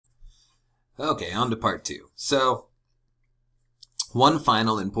Okay, on to part two. So, one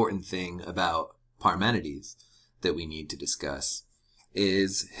final important thing about Parmenides that we need to discuss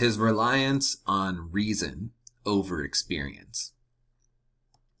is his reliance on reason over experience.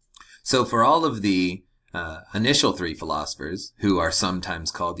 So for all of the initial three philosophers, who are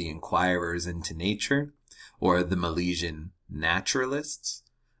sometimes called the inquirers into nature or the Milesian naturalists,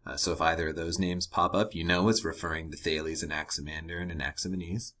 so if either of those names pop up, you know it's referring to Thales, Anaximander, and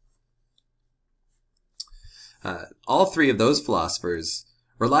Anaximenes. All three of those philosophers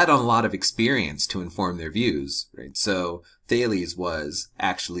relied on a lot of experience to inform their views, right? So Thales was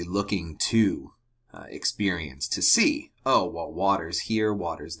actually looking to experience to see, oh, well, water's here,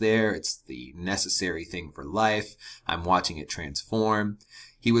 water's there, it's the necessary thing for life, I'm watching it transform.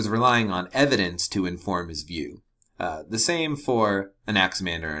 He was relying on evidence to inform his view. The same for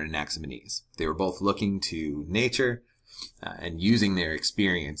Anaximander and Anaximenes. They were both looking to nature and using their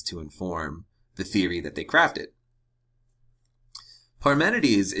experience to inform the theory that they crafted.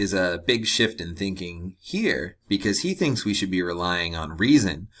 Parmenides is a big shift in thinking here because he thinks we should be relying on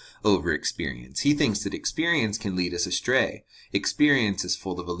reason over experience. He thinks that experience can lead us astray. Experience is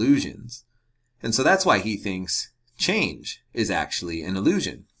full of illusions. And so that's why he thinks change is actually an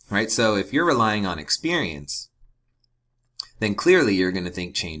illusion, right? So if you're relying on experience, then clearly you're going to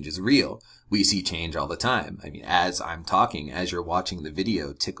think change is real. We see change all the time. I mean, as I'm talking, as you're watching the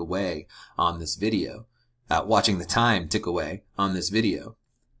video tick away on this video, watching the time tick away on this video,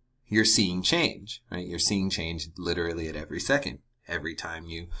 you're seeing change, right? You're seeing change literally at every second. Every time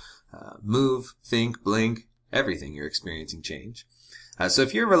you move, think, blink, everything, you're experiencing change. So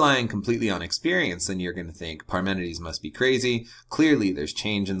if you're relying completely on experience, then you're going to think Parmenides must be crazy. Clearly there's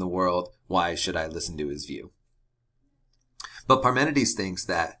change in the world. Why should I listen to his view? But Parmenides thinks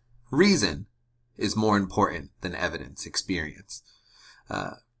that reason is more important than evidence, experience,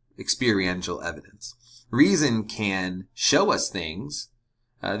 experiential evidence. Reason can show us things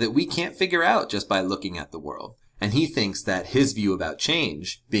that we can't figure out just by looking at the world. And he thinks that his view about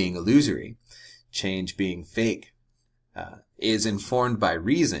change being illusory, change being fake, is informed by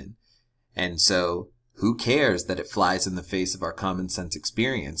reason. And so who cares that it flies in the face of our common sense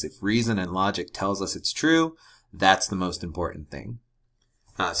experience? If reason and logic tells us it's true, that's the most important thing.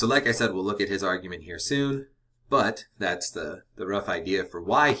 So like I said, we'll look at his argument here soon, but that's the rough idea for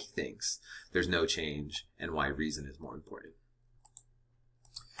why he thinks there's no change and why reason is more important.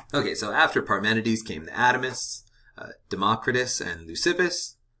 Okay, so after Parmenides came the atomists, Democritus and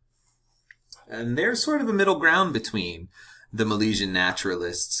Leucippus, and they're sort of a middle ground between the Milesian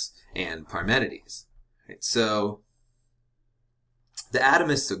naturalists and Parmenides. Right, so the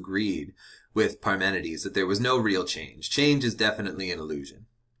atomists agreed with Parmenides that there was no real change. Change is definitely an illusion.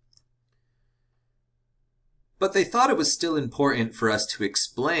 But they thought it was still important for us to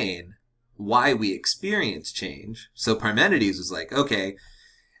explain why we experience change. So Parmenides was like, okay,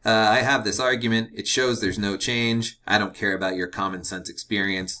 I have this argument. It shows there's no change. I don't care about your common sense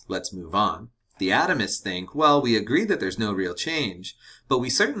experience. Let's move on. The atomists think, well, we agree that there's no real change, but we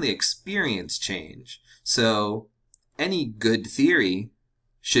certainly experience change. So any good theory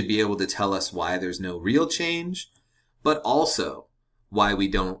should be able to tell us why there's no real change, but also why we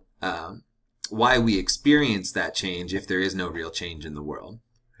don't, why we experience that change if there is no real change in the world.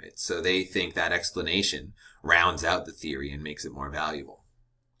 Right? So they think that explanation rounds out the theory and makes it more valuable.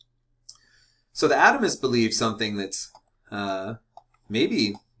 So the atomists believe something that's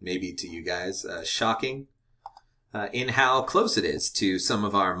maybe to you guys shocking in how close it is to some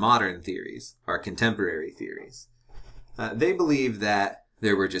of our modern theories, our contemporary theories. They believe that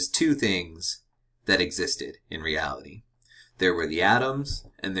there were just two things that existed in reality. There were the atoms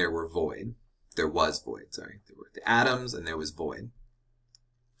and there were void. There was void, sorry. There were the atoms and there was void.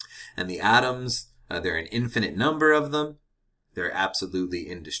 And the atoms, there are an infinite number of them. They're absolutely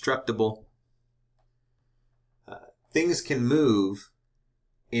indestructible. Things can move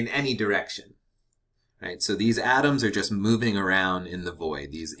in any direction. Right? So these atoms are just moving around in the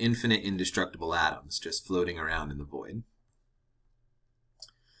void. These infinite indestructible atoms just floating around in the void.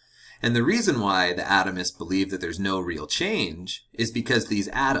 And the reason why the atomists believe that there's no real change is because these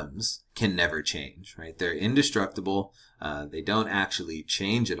atoms can never change, right? They're indestructible. They don't actually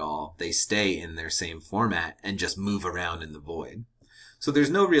change at all. They stay in their same format and just move around in the void. So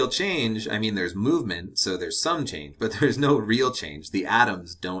there's no real change. I mean, there's movement, so there's some change, but there's no real change. The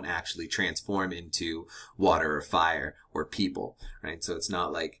atoms don't actually transform into water or fire or people, right? So it's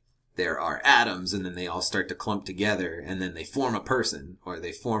not like there are atoms and then they all start to clump together and then they form a person or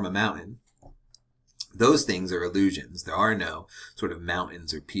they form a mountain. Those things are illusions. There are no sort of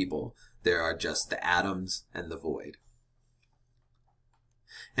mountains or people. There are just the atoms and the void.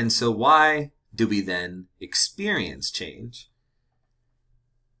 And so why do we then experience change?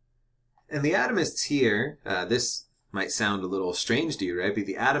 And the atomists here, this might sound a little strange to you, right? But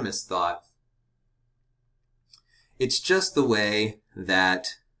the atomists thought it's just the way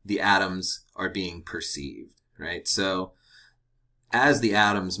that the atoms are being perceived, right? So as the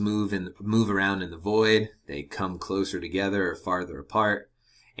atoms move around in the void, they come closer together or farther apart.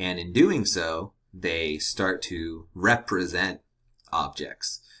 And in doing so, they start to represent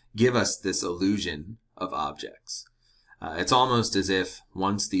objects, give us this illusion of objects. It's almost as if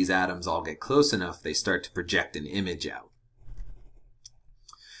once these atoms all get close enough, they start to project an image out.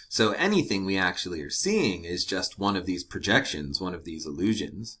 So anything we actually are seeing is just one of these projections, one of these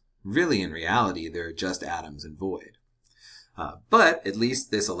illusions. Really, in reality, they're just atoms and void. But at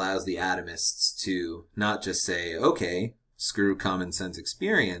least this allows the atomists to not just say, okay, screw common sense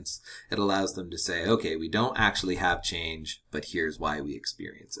experience. It allows them to say, okay, we don't actually have change, but here's why we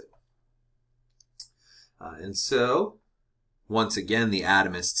experience it. And so, once again, the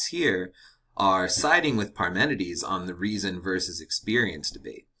atomists here are siding with Parmenides on the reason versus experience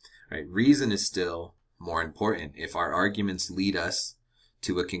debate. Right? Reason is still more important. If our arguments lead us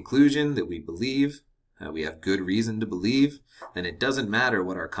to a conclusion that we believe, we have good reason to believe, then it doesn't matter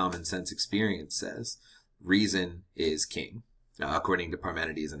what our common sense experience says. Reason is king, according to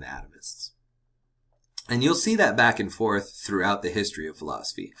Parmenides and the atomists. And you'll see that back and forth throughout the history of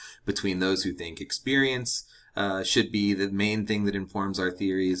philosophy between those who think experience should be the main thing that informs our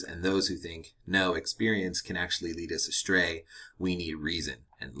theories and those who think, no, experience can actually lead us astray. We need reason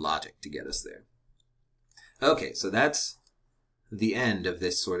and logic to get us there. Okay, so that's the end of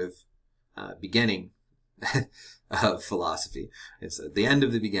this sort of beginning of philosophy. It's the end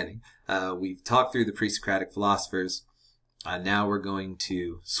of the beginning. We've talked through the pre-Socratic philosophers. Now we're going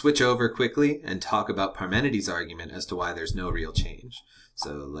to switch over quickly and talk about Parmenides' argument as to why there's no real change.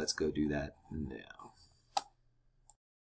 So let's go do that now.